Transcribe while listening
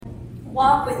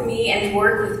Walk with me and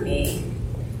work with me.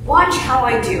 Watch how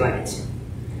I do it.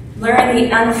 Learn the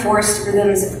unforced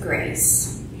rhythms of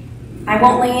grace. I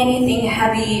won't lay anything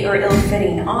heavy or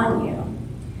ill-fitting on you.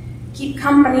 Keep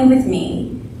company with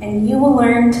me, and you will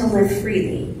learn to live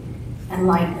freely and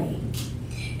lightly.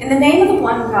 In the name of the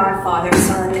one God, Father,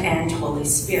 Son, and Holy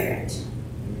Spirit.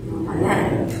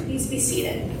 Amen. Please be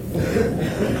seated.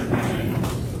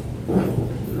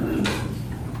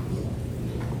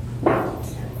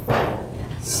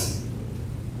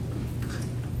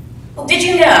 Well, did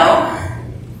you know,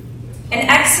 in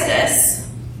Exodus,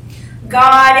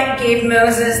 God gave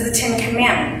Moses the 10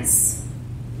 Commandments.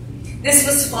 This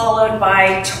was followed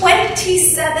by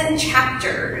 27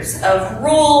 chapters of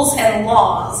rules and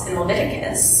laws in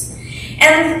Leviticus,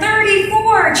 and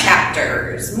 34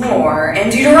 chapters more in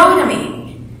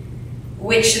Deuteronomy,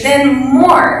 which then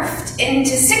morphed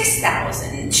into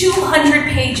 6,200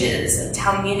 pages of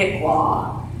Talmudic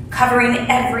law, covering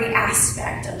every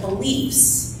aspect of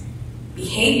beliefs,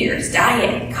 behaviors,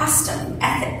 diet, custom,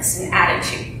 ethics, and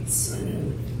attitudes.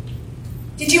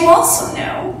 Did you also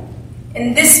know,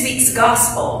 in this week's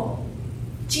gospel,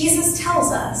 Jesus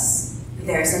tells us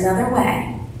there's another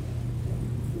way.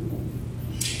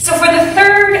 So for the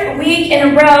third week in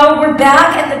a row, we're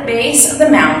back at the base of the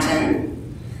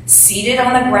mountain, seated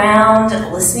on the ground,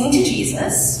 listening to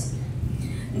Jesus.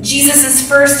 Jesus'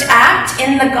 first act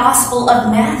in the Gospel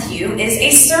of Matthew is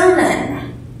a sermon.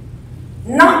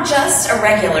 Not just a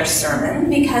regular sermon,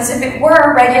 because if it were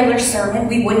a regular sermon,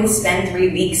 we wouldn't spend 3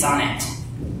 weeks on it.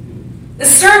 The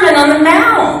Sermon on the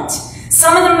Mount,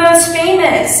 some of the most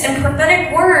famous and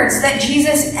prophetic words that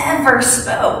Jesus ever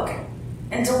spoke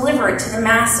and delivered to the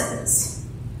masses.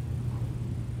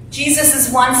 Jesus is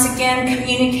once again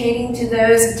communicating to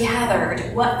those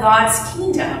gathered what God's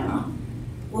kingdom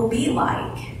will be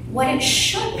like, what it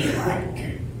should be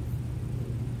like.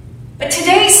 But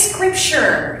today's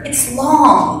scripture, it's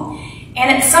long, and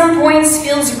at some points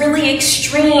feels really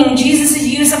extreme. Jesus'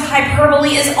 use of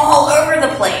hyperbole is all over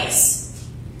the place,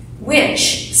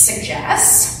 which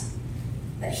suggests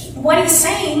that what he's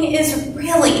saying is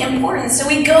really important. So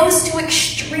he goes to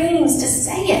extremes to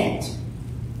say it.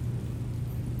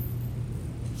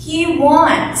 He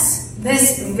wants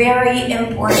this very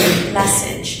important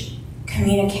message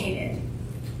communicated.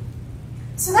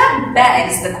 So that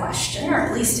begs the question, or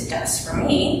at least it does for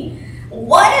me,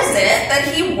 what is it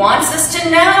that he wants us to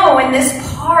know in this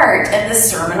part of the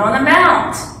Sermon on the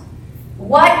Mount?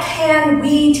 What can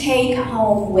we take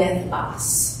home with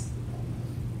us?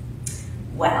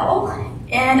 Well,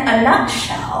 in a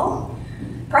nutshell,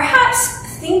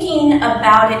 perhaps thinking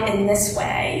about it in this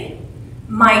way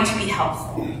might be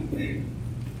helpful.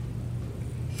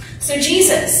 So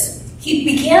Jesus, he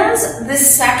begins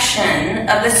this section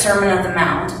of the Sermon on the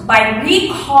Mount by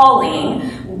recalling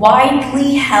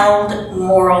widely held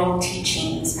moral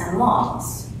teachings and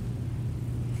laws.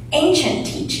 Ancient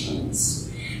teachings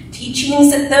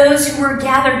that those who were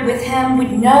gathered with him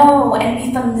would know and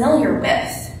be familiar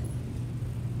with.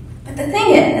 But the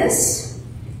thing is,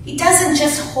 he doesn't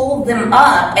just hold them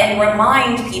up and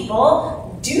remind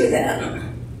people, do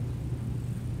them.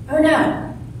 Oh no.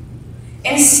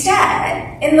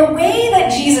 Instead, in the way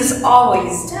that Jesus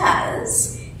always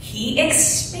does, he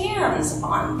expands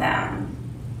on them.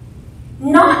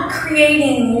 Not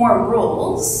creating more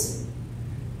rules.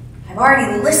 I've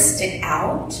already listed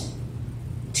out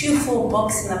 2 full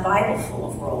books in the Bible full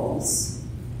of rules,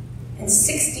 and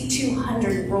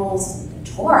 6,200 rules in the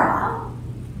Torah,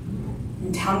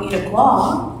 and Talmudic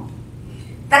law.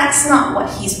 That's not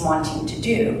what he's wanting to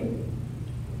do.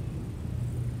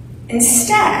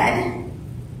 Instead,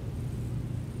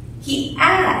 he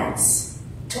adds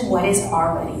to what is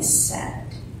already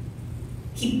said.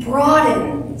 He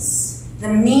broadens the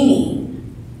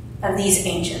meaning of these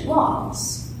ancient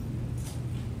laws.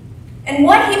 And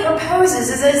what he proposes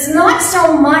is that it's not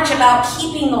so much about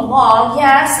keeping the law.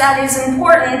 Yes, that is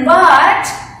important, but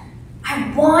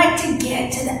I want to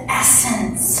get to the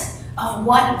essence of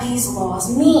what these laws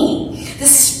mean, the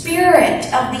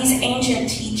spirit of these ancient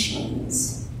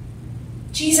teachings.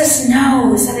 Jesus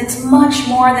knows that it's much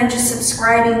more than just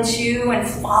subscribing to and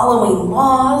following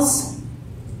laws.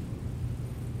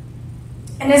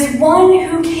 And as one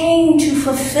who came to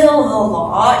fulfill the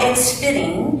law, it's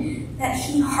fitting that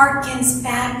he harkens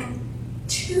back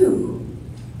to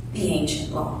the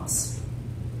ancient laws.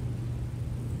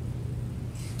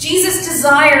 Jesus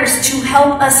desires to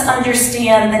help us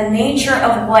understand the nature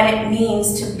of what it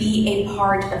means to be a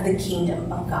part of the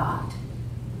kingdom of God.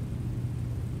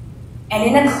 And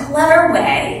in a clever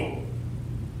way,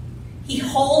 he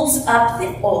holds up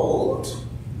the old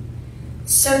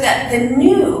so that the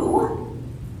new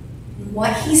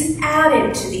what he's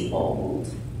added to the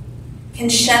old can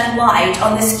shed light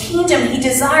on this kingdom he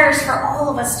desires for all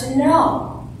of us to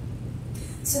know.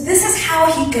 So this is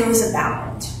how he goes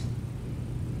about it.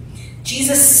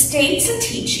 Jesus states a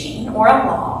teaching or a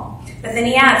law, but then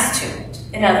he adds to it.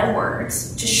 In other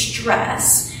words, to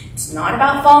stress, it's not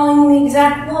about following the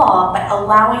exact law, but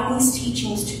allowing these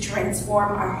teachings to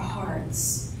transform our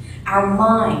hearts, our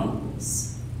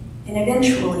minds, and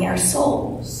eventually our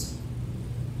souls,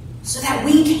 so that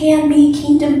we can be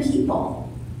kingdom people.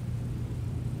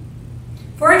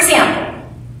 For example,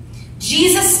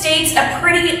 Jesus states a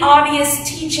pretty obvious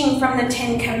teaching from the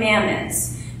Ten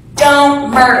Commandments. Don't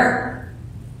murder.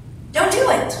 Don't do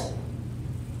it.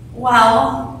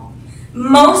 Well,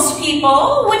 most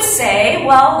people would say,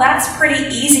 well, that's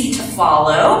pretty easy to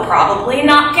follow. Probably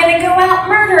not going to go out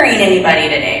murdering anybody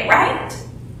today, right?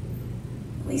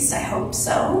 At least I hope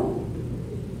so.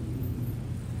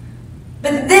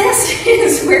 But this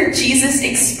is where Jesus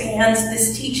expands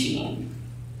this teaching.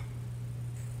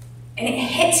 And it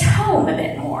hits home a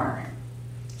bit more.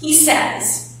 He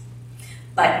says,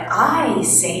 but I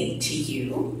say to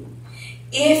you,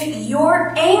 if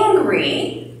you're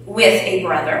angry with a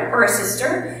brother or a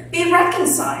sister, be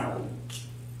reconciled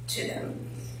to them.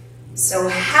 So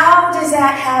how does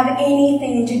that have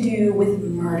anything to do with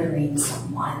murdering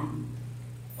someone?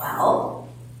 Well,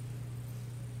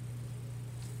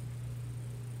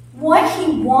 what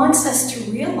he wants us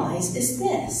to realize is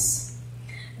this.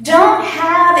 Don't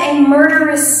have a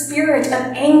murderous spirit of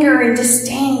anger and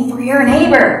disdain for your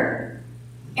neighbor.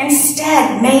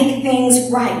 Instead, make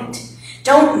things right.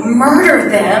 Don't murder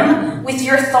them with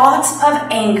your thoughts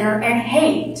of anger and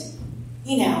hate.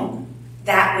 You know,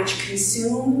 that which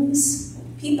consumes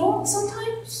people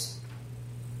sometimes.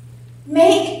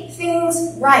 Make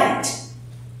things right.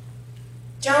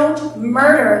 Don't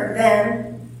murder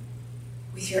them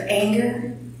with your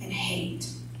anger and hate.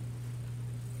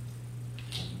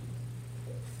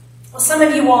 Well, some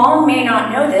of you all may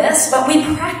not know this, but we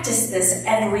practice this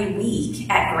every week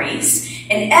at Grace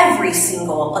in every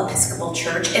single Episcopal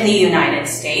church in the United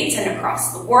States and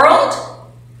across the world.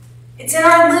 It's in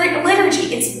our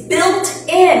liturgy. It's built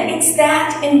in. It's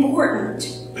that important.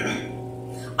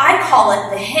 I call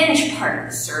it the hinge part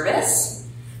of the service,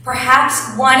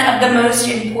 perhaps one of the most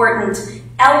important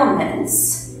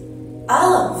elements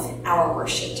of our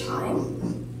worship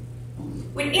time.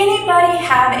 Would anybody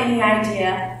have any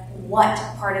idea what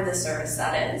part of the service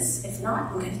that is? If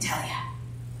not, I'm going to tell you.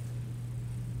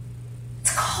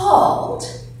 It's called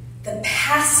the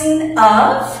passing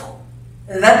of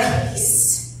the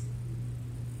peace.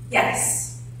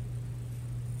 Yes.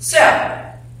 So,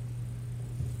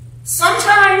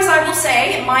 sometimes I will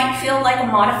say it might feel like a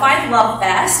modified love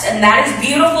fest, and that is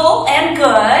beautiful and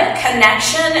good.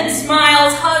 Connection and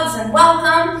smiles, hugs and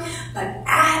welcome. But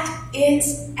at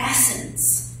its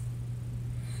essence,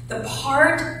 the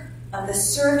part of the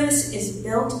service is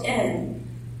built in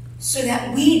so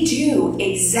that we do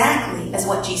exactly as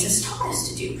what Jesus taught us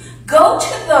to do. Go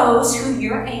to those who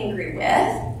you're angry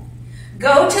with.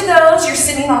 Go to those you're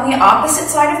sitting on the opposite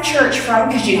side of church from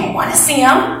because you don't want to see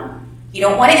them. You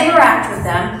don't want to interact with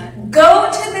them. Go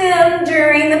to them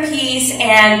during the peace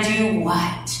and do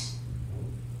what?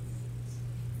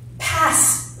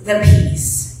 Pass the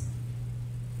peace.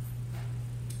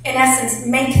 In essence,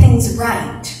 make things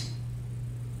right.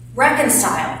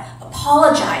 Reconcile,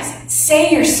 apologize,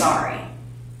 say you're sorry.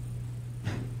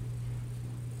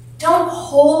 Don't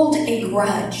hold a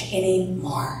grudge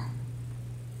anymore.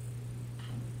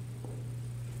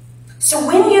 So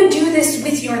when you do this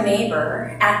with your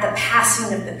neighbor at the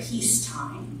passing of the peace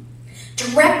time,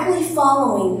 directly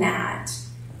following that,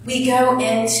 we go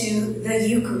into the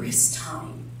Eucharist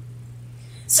time.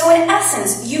 So in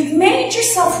essence, you've made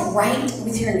yourself right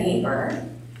with your neighbor.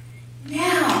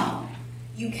 Now,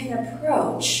 you can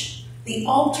approach the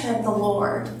altar of the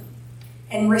Lord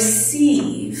and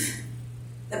receive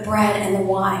the bread and the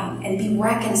wine and be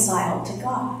reconciled to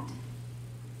God.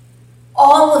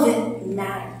 All of it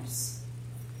matters.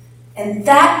 And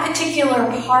that particular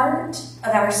part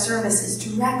of our service is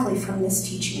directly from this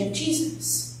teaching of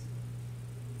Jesus.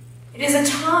 It is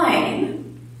a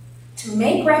time to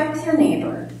make right with your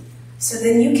neighbor so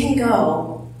then you can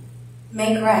go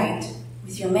make right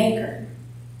with your Maker.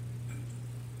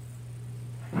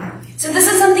 So this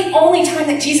isn't the only time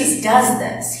that Jesus does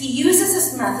this. He uses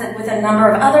this method with a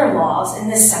number of other laws in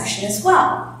this section as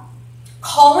well.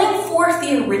 Calling forth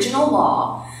the original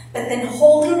law, but then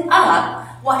holding up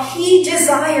what he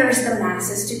desires the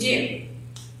masses to do.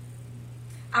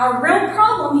 Our real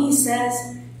problem, he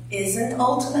says, isn't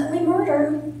ultimately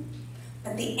murder,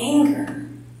 but the anger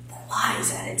that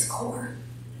lies at its core.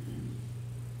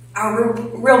 Our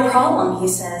real problem, he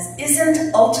says,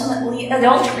 isn't ultimately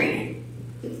adultery,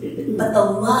 but the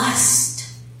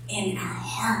lust in our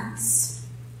hearts.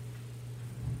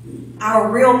 Our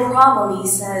real problem, he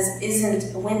says,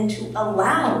 isn't when to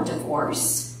allow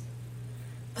divorce,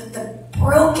 but the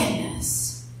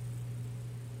brokenness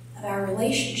of our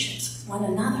relationships with one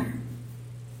another.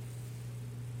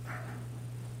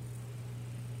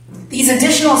 These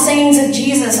additional sayings of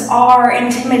Jesus are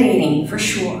intimidating, for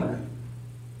sure.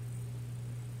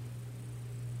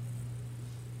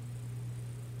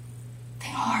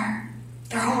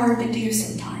 They're hard to do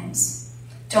sometimes.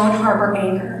 Don't harbor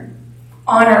anger.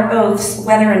 Honor oaths,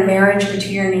 whether in marriage or to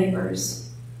your neighbors.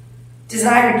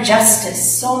 Desire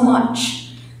justice so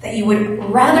much that you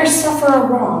would rather suffer a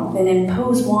wrong than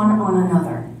impose one on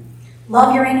another.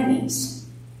 Love your enemies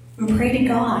and pray to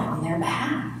God on their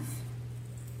behalf.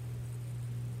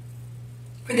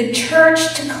 For the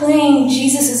church to claim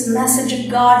Jesus' message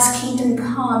of God's kingdom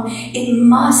come, it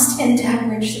must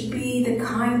endeavor to be the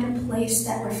kind of place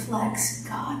that reflects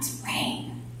God's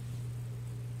reign.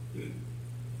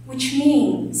 Which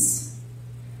means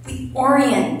we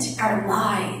orient our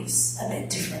lives a bit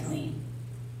differently,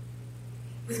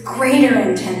 with greater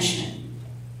intention,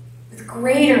 with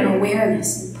greater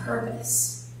awareness and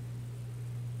purpose.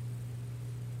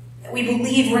 That we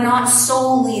believe we're not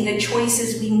solely the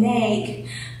choices we make,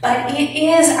 but it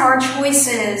is our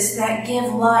choices that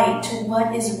give light to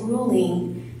what is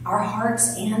ruling our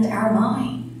hearts and our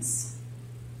minds.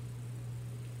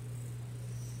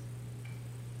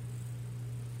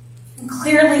 And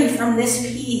clearly from this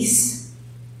piece,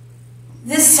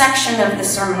 this section of the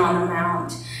Sermon on the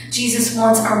Mount, Jesus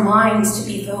wants our minds to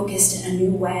be focused in a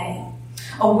new way,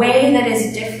 a way that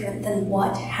is different than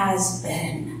what has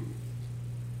been,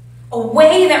 a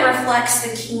way that reflects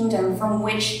the kingdom from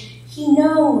which he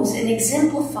knows and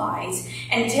exemplifies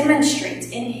and demonstrates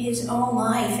in his own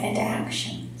life and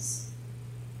actions.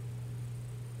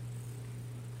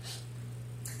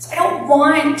 So I don't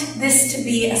want this to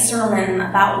be a sermon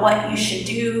about what you should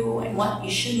do and what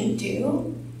you shouldn't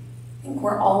do. I think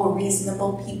we're all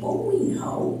reasonable people, we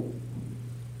know.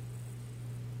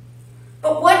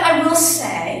 But what I will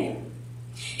say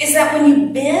is that when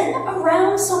you've been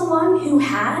around someone who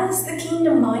has the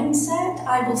kingdom mindset,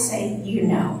 I will say you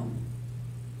know.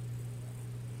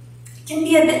 Can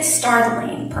be a bit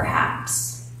startling,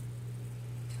 perhaps,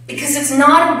 because it's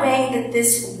not a way that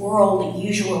this world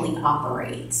usually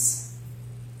operates.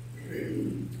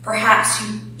 Perhaps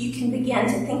you can begin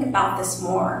to think about this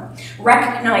more,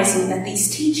 recognizing that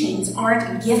these teachings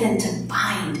aren't given to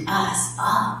bind us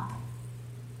up.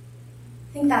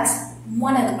 I think that's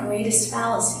one of the greatest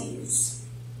fallacies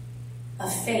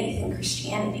of faith in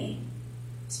Christianity.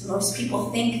 So most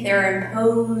people think they're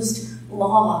imposed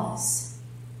laws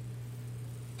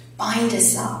bind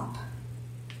us up,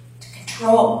 to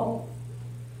control.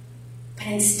 But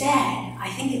instead,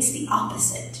 I think it's the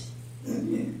opposite.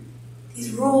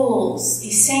 These rules,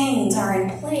 these sayings are in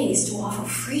place to offer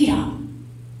freedom.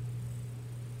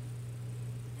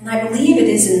 And I believe it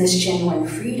is in this genuine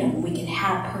freedom we can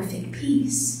have perfect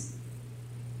peace,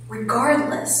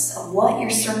 regardless of what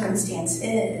your circumstance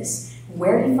is,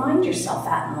 where you find yourself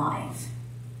at in life.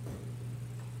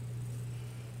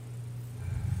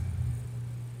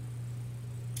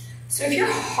 So if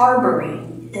you're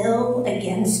harboring ill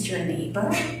against your neighbor,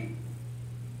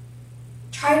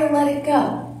 try to let it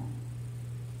go.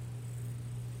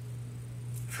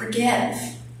 Forgive.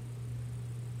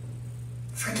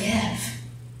 Forgive.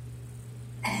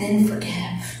 And then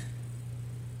forgive.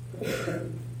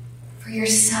 For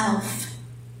yourself.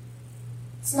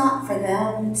 It's not for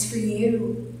them, it's for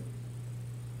you.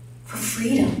 For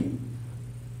freedom.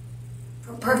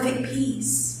 For perfect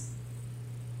peace.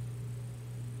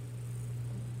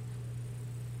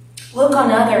 Look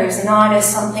on others not as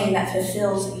something that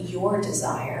fulfills your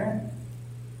desire,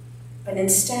 but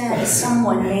instead as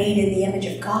someone made in the image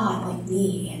of God like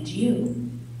me and you.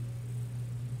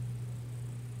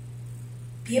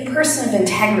 Be a person of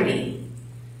integrity,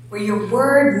 where your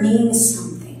word means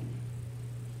something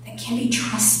that can be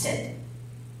trusted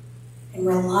and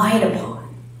relied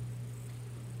upon,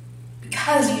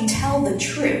 because you tell the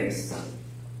truth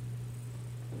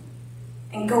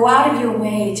and go out of your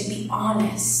way to be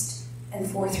honest and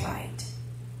forthright.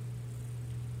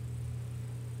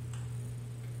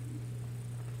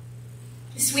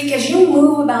 This week, as you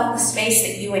move about the space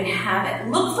that you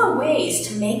inhabit, look for ways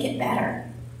to make it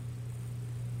better.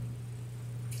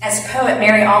 As poet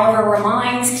Mary Oliver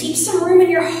reminds, keep some room in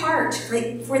your heart for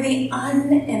the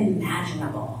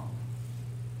unimaginable.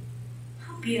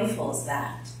 How beautiful is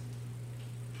that?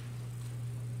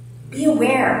 Be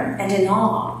aware and in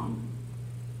awe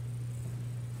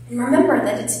And remember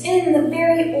that it's in the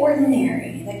very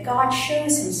ordinary that God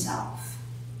shows himself.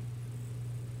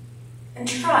 And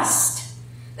trust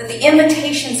that the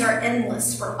invitations are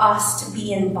endless for us to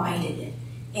be invited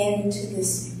into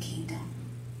this new kingdom.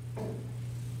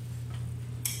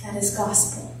 That is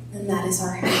gospel, and that is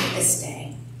our hope this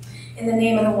day. In the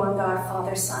name of the one God,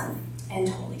 Father, Son, and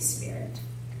Holy Spirit.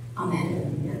 Amen.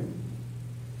 Amen.